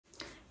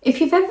If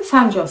you've ever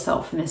found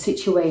yourself in a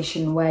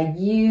situation where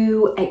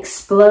you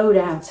explode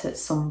out at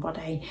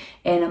somebody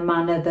in a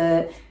manner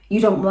that you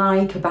don't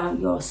like about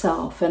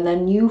yourself, and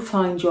then you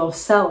find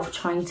yourself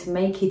trying to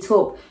make it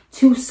up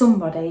to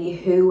somebody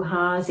who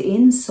has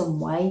in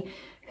some way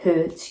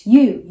hurt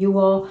you, you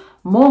are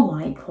more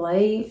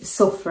likely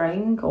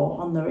suffering or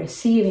on the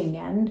receiving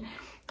end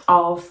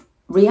of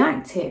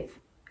reactive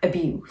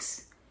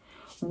abuse.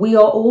 We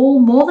are all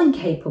more than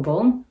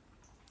capable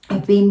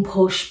of being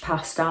pushed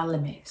past our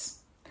limits.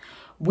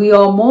 We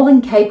are more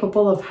than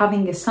capable of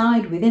having a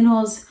side within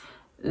us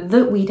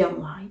that we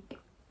don't like.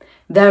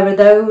 There are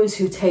those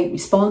who take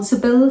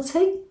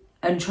responsibility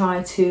and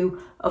try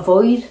to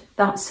avoid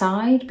that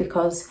side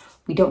because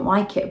we don't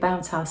like it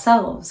about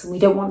ourselves and we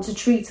don't want to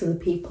treat other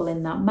people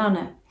in that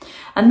manner.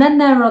 And then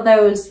there are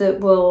those that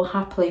will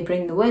happily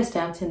bring the worst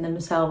out in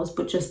themselves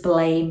but just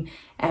blame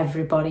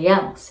everybody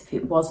else. If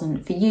it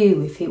wasn't for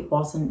you, if it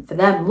wasn't for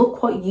them,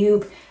 look what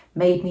you've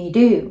made me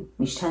do,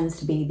 which tends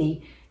to be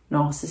the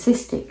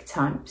narcissistic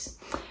types.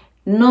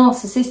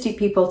 Narcissistic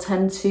people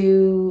tend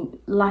to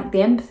lack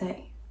the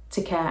empathy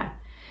to care.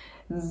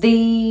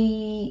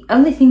 The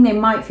only thing they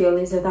might feel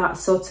is that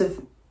sort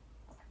of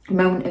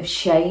moment of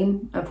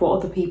shame of what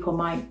other people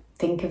might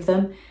think of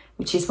them,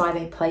 which is why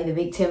they play the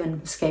victim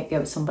and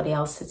scapegoat somebody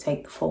else to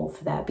take the fall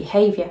for their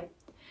behaviour.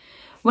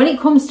 When it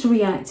comes to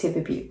reactive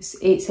abuse,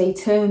 it's a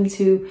term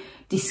to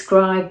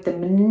describe the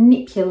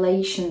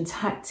manipulation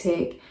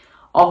tactic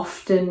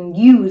often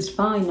used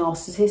by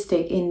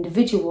narcissistic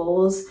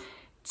individuals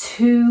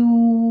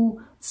to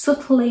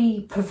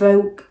subtly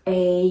provoke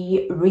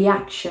a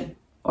reaction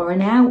or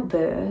an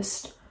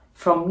outburst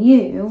from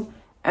you,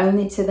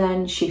 only to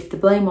then shift the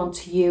blame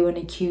onto you and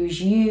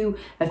accuse you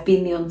of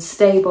being the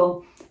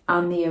unstable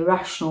and the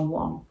irrational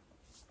one.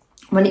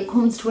 When it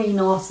comes to a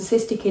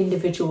narcissistic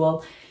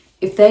individual,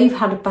 if they've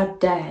had a bad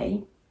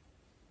day,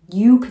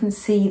 you can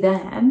see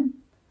them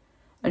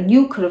and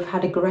you could have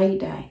had a great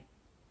day.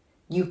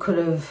 You could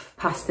have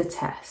passed the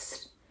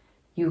test.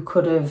 You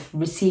could have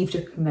received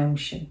a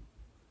promotion.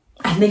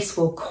 And this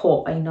will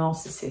cut a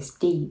narcissist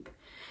deep.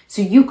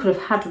 So you could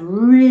have had a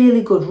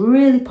really good,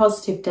 really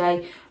positive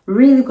day,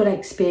 really good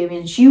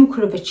experience. You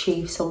could have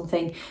achieved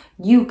something.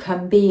 You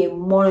can be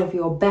in one of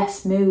your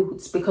best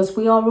moods because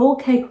we are all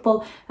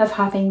capable of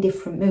having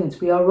different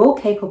moods. We are all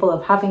capable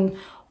of having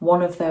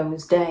one of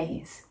those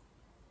days.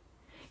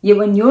 Yet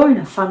when you're in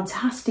a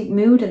fantastic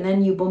mood and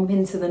then you bump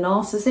into the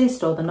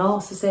narcissist or the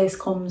narcissist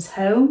comes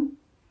home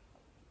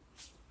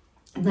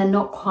and they're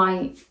not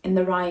quite in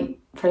the right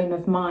frame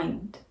of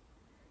mind,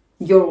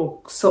 you're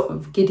all sort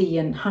of giddy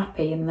and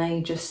happy and they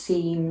just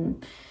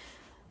seem...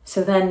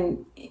 So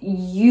then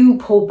you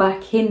pull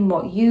back in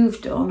what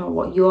you've done or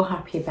what you're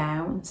happy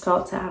about and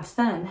start to ask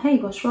them, hey,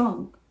 what's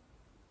wrong?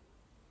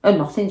 Oh,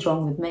 nothing's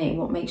wrong with me.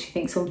 What makes you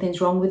think something's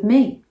wrong with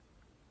me?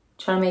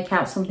 Trying to make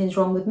out something's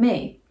wrong with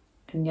me?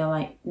 And you're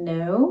like,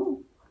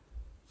 no,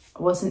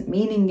 I wasn't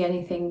meaning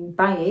anything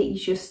by it. You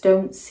just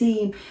don't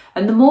seem...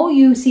 And the more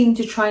you seem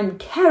to try and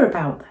care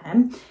about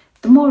them,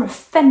 the more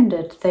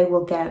offended they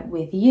will get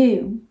with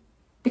you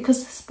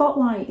because the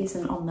spotlight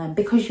isn't on them,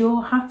 because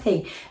you're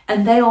happy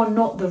and they are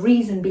not the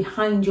reason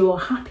behind your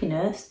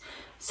happiness.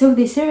 So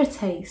this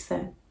irritates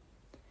them.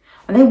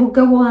 And they will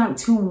go all out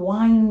to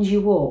wind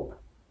you up.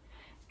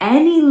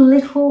 Any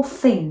little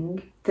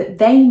thing that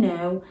they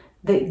know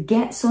that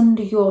gets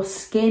under your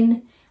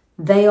skin,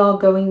 they are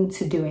going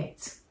to do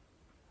it.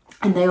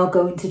 And they are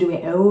going to do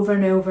it over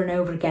and over and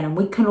over again. And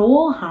we can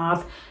all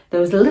have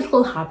those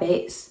little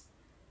habits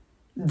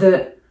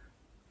that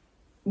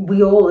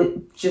we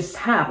all just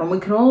have. And we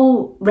can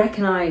all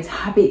recognise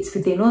habits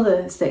within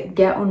others that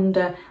get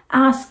under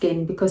our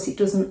skin because it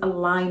doesn't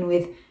align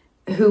with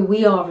who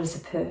we are as a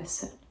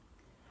person.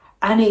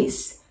 And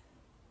it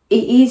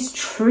is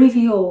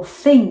trivial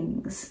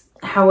things.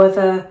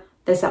 However,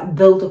 there's that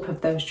build-up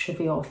of those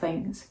trivial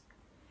things.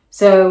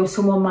 So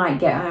someone might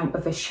get out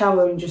of a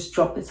shower and just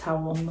drop the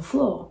towel on the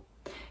floor.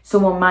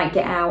 Someone might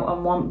get out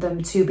and want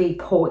them to be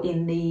put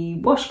in the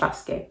wash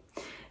basket.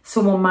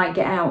 Someone might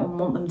get out and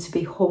want them to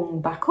be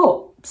hung back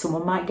up.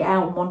 Someone might get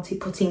out and want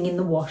it putting in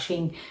the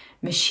washing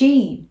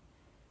machine.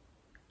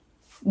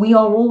 We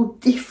are all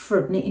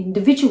different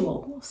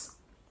individuals.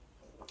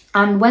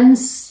 And when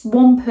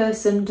one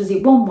person does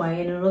it one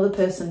way and another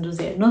person does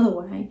it another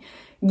way,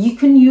 you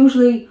can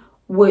usually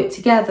work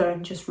together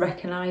and just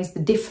recognise the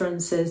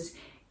differences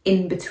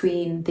in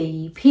between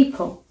the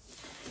people.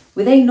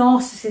 With a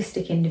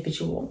narcissistic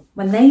individual,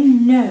 when they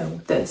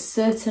know that a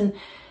certain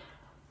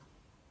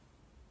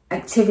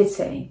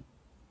activity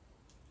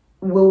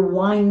will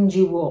wind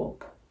you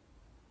up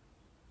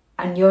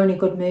and you're in a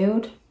good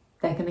mood,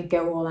 they're going to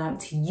go all out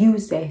to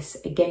use this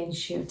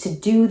against you, to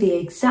do the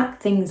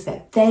exact things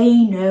that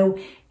they know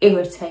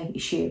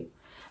irritates you.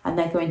 And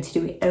they're going to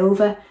do it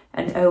over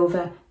and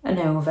over and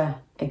over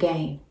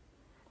again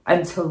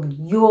until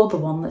you're the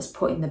one that's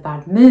put in the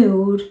bad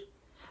mood.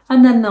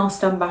 And then they'll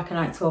stand back and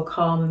act all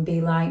calm and be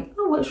like,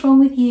 oh, what's wrong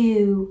with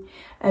you?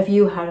 Have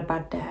you had a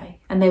bad day?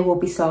 And they will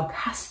be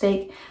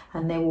sarcastic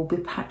and they will be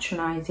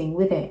patronising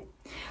with it.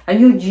 And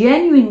your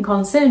genuine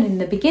concern in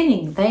the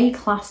beginning, they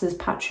class as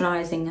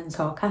patronising and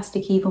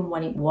sarcastic even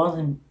when it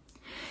wasn't.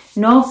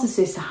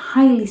 Narcissists are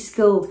highly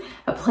skilled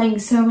at playing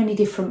so many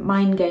different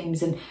mind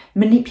games and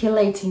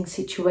manipulating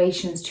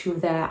situations to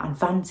their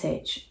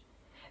advantage.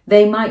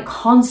 They might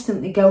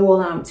constantly go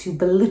all out to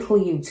belittle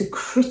you, to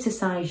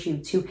criticise you,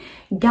 to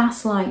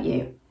gaslight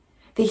you.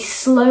 They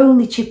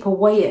slowly chip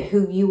away at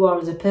who you are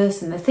as a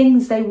person. The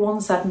things they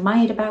once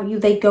admired about you,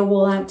 they go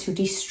all out to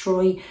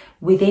destroy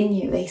within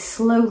you. They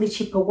slowly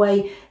chip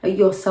away at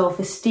your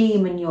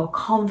self-esteem and your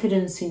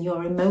confidence and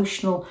your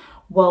emotional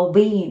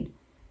well-being.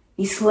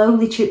 He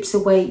slowly chips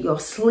away at your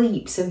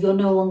sleep, so you're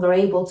no longer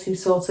able to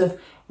sort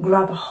of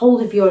grab a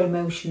hold of your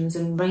emotions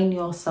and rein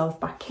yourself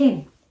back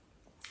in.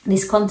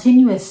 This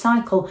continuous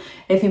cycle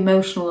of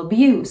emotional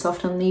abuse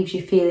often leaves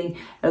you feeling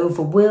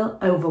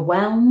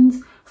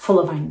overwhelmed, full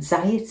of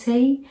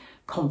anxiety,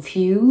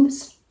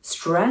 confused,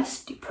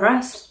 stressed,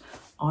 depressed,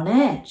 on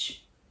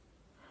edge.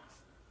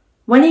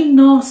 When a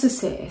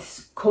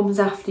narcissist comes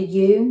after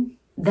you,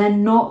 they're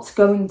not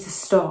going to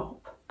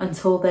stop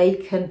until they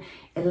can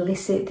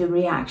elicit the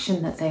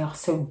reaction that they are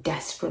so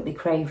desperately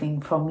craving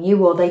from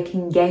you, or they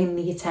can gain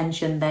the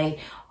attention they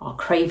are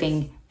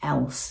craving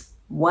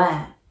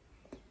elsewhere.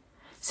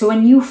 So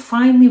when you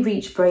finally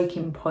reach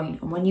breaking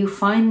point, and when you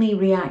finally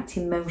react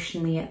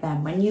emotionally at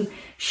them, when you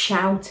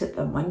shout at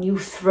them, when you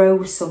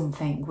throw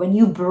something, when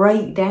you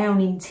break down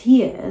in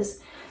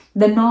tears,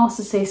 the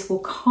narcissist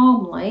will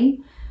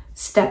calmly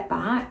step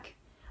back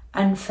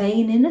and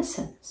feign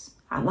innocence,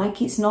 act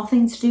like it's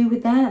nothing to do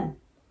with them.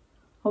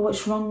 Or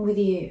what's wrong with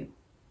you?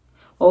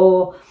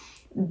 Or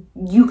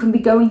you can be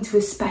going to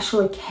a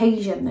special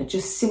occasion that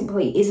just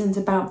simply isn't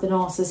about the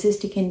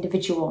narcissistic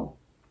individual.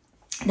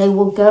 They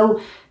will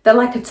go, they're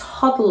like a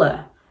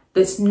toddler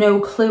that's no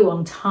clue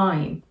on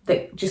time,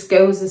 that just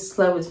goes as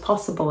slow as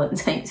possible and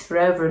takes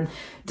forever and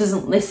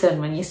doesn't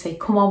listen when you say,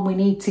 come on, we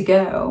need to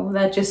go.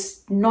 They're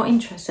just not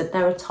interested.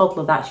 They're a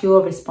toddler. That's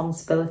your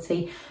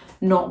responsibility,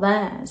 not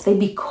theirs. They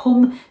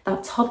become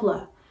that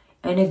toddler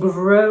in a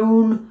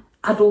grown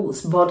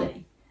adult's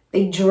body.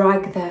 They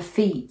drag their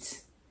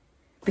feet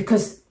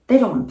because they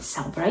don't want to be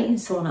celebrating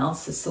someone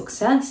else's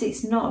success.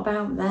 It's not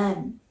about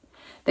them.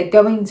 They're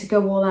going to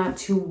go all out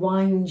to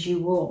wind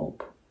you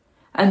up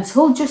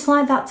until, just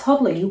like that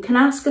toddler, you can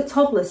ask a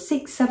toddler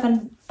 6,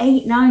 7,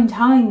 8, 9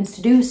 times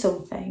to do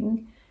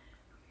something,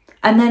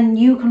 and then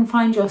you can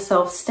find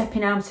yourself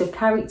stepping out of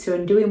character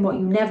and doing what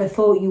you never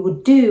thought you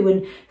would do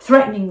and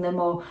threatening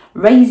them or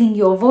raising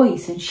your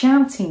voice and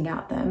shouting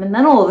at them, and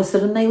then all of a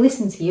sudden they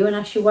listen to you and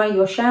ask you why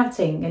you're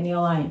shouting, and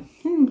you're like,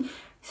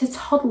 it's a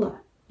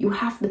toddler. You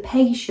have the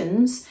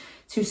patience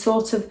to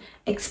sort of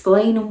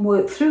explain and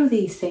work through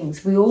these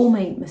things. We all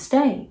make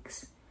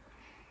mistakes.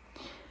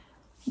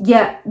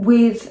 Yet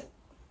with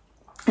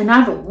an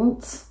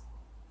adult,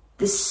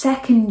 the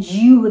second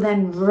you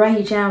then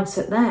rage out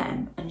at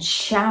them and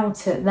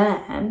shout at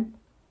them,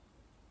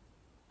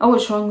 oh,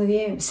 what's wrong with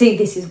you? See,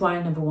 this is why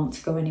I never want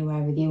to go anywhere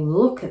with you.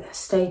 Look at the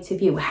state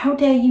of you. How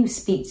dare you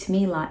speak to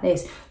me like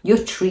this? You're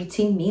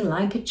treating me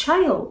like a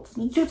child.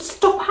 Just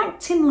stop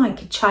acting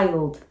like a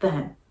child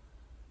then.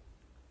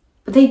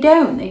 But they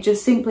don't. They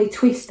just simply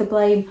twist the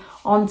blame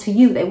onto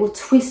you. They will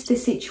twist the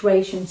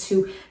situation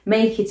to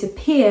make it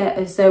appear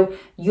as though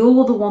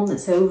you're the one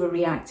that's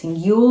overreacting.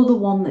 You're the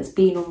one that's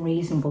being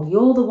unreasonable.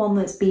 You're the one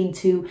that's being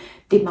too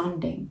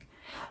demanding.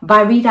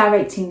 By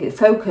redirecting the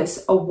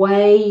focus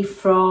away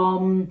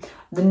from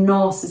the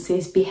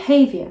narcissist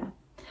behaviour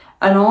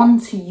and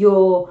onto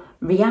your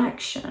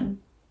reaction,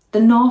 the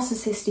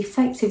narcissist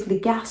effectively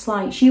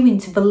gaslights you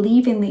into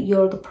believing that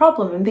you're the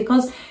problem. And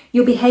because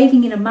you're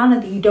behaving in a manner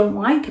that you don't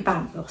like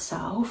about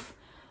yourself,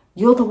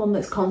 you're the one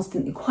that's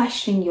constantly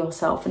questioning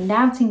yourself and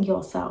doubting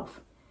yourself.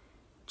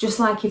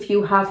 Just like if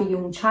you have a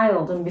young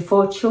child, and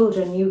before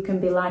children you can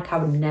be like, I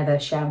would never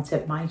shout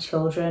at my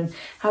children.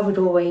 I would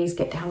always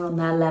get down on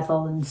their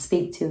level and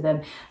speak to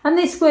them. And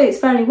this works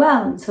very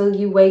well until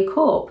you wake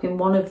up in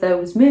one of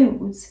those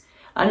moods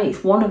and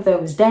it's one of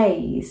those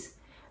days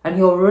and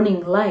you're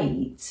running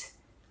late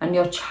and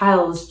your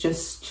child's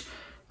just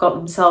got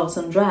themselves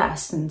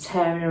undressed and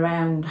tearing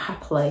around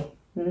happily,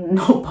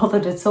 not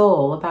bothered at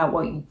all about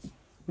what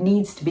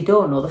needs to be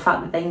done or the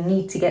fact that they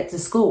need to get to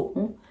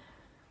school.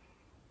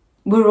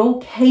 We're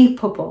all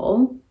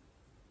capable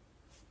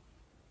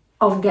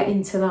of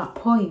getting to that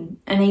point,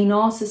 and a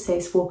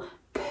narcissist will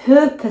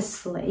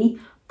purposefully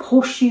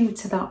push you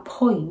to that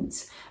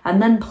point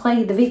and then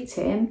play the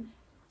victim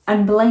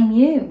and blame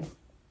you.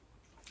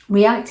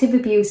 Reactive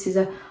abuse is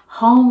a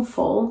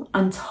harmful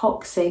and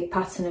toxic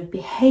pattern of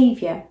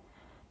behaviour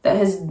that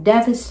has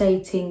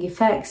devastating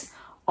effects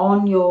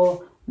on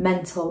your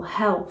mental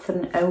health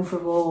and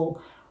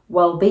overall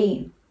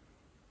well-being.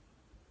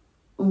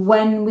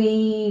 When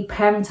we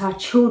parent our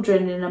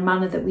children in a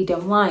manner that we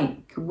don't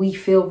like, we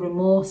feel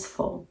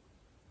remorseful.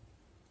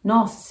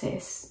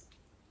 Narcissists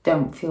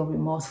don't feel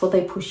remorseful.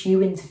 They push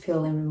you into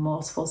feeling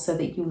remorseful so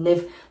that you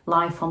live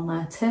life on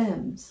their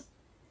terms.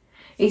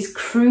 It's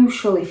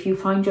crucial if you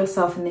find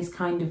yourself in this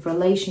kind of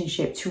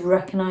relationship to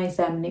recognise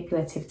their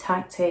manipulative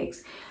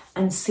tactics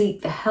and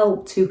seek the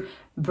help to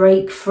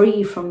break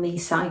free from the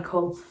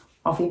cycle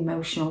of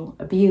emotional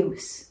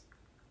abuse.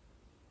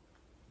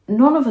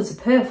 None of us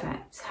are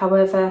perfect.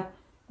 However,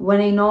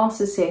 when a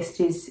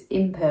narcissist is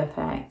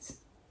imperfect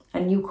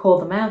and you call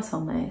them out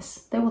on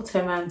this, they will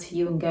turn around to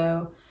you and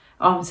go,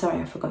 "Oh, I'm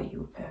sorry, I forgot you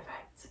were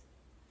perfect."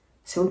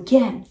 So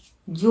again,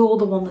 you're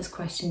the one that's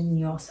questioning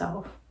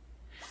yourself.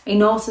 A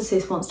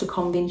narcissist wants to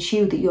convince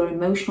you that your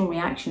emotional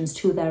reactions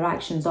to their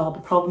actions are the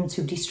problem,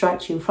 to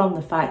distract you from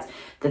the fact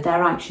that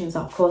their actions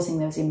are causing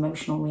those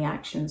emotional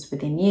reactions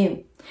within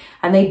you.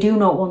 And they do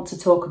not want to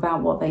talk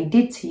about what they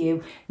did to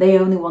you. They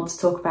only want to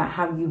talk about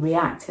how you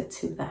reacted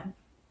to them.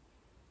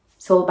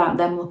 It's all about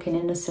them looking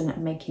innocent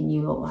and making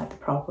you look like the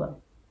problem.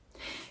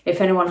 If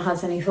anyone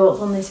has any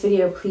thoughts on this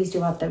video, please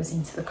do add those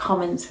into the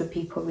comments for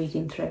people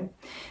reading through.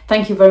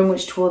 Thank you very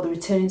much to all the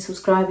returning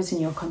subscribers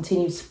and your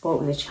continued support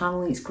with the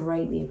channel. It's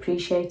greatly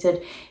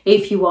appreciated.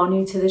 If you are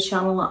new to the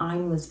channel,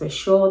 I'm Elizabeth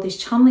Shaw. This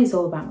channel is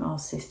all about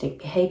narcissistic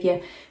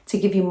behaviour to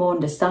give you more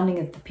understanding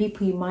of the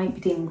people you might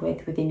be dealing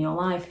with within your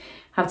life,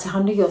 how to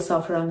handle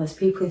yourself around those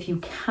people if you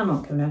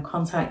cannot go no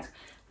contact,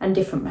 and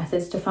different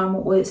methods to find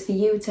what works for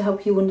you to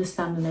help you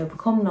understand and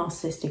overcome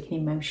narcissistic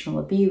and emotional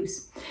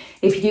abuse.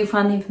 If you do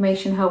find the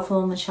information helpful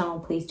on the channel,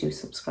 please do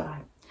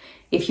subscribe.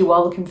 If you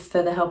are looking for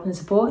further help and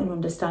support in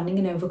understanding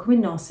and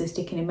overcoming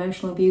narcissistic and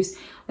emotional abuse,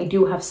 I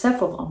do have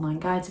several online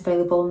guides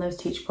available, and those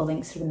teachable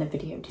links are in the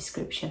video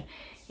description.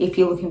 If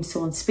you're looking for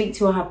someone to speak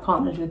to, I have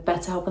partnered with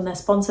BetterHelp, and their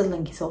sponsored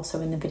link is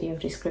also in the video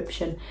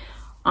description.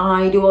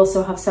 I do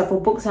also have several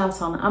books out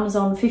on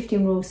Amazon: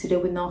 15 Rules to Deal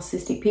with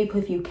Narcissistic People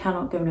If You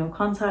Cannot Go No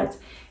Contact,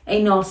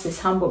 a Narcissist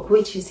Handbook,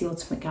 which is the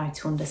ultimate guide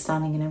to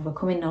understanding and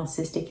overcoming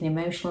narcissistic and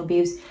emotional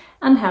abuse,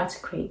 and how to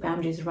create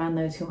boundaries around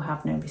those who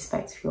have no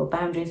respect for your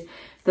boundaries.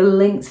 The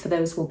links for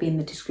those will be in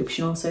the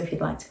description also if you'd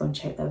like to go and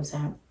check those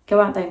out.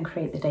 Go out there and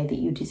create the day that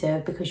you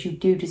deserve, because you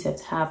do deserve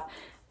to have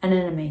an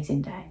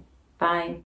amazing day. Bye.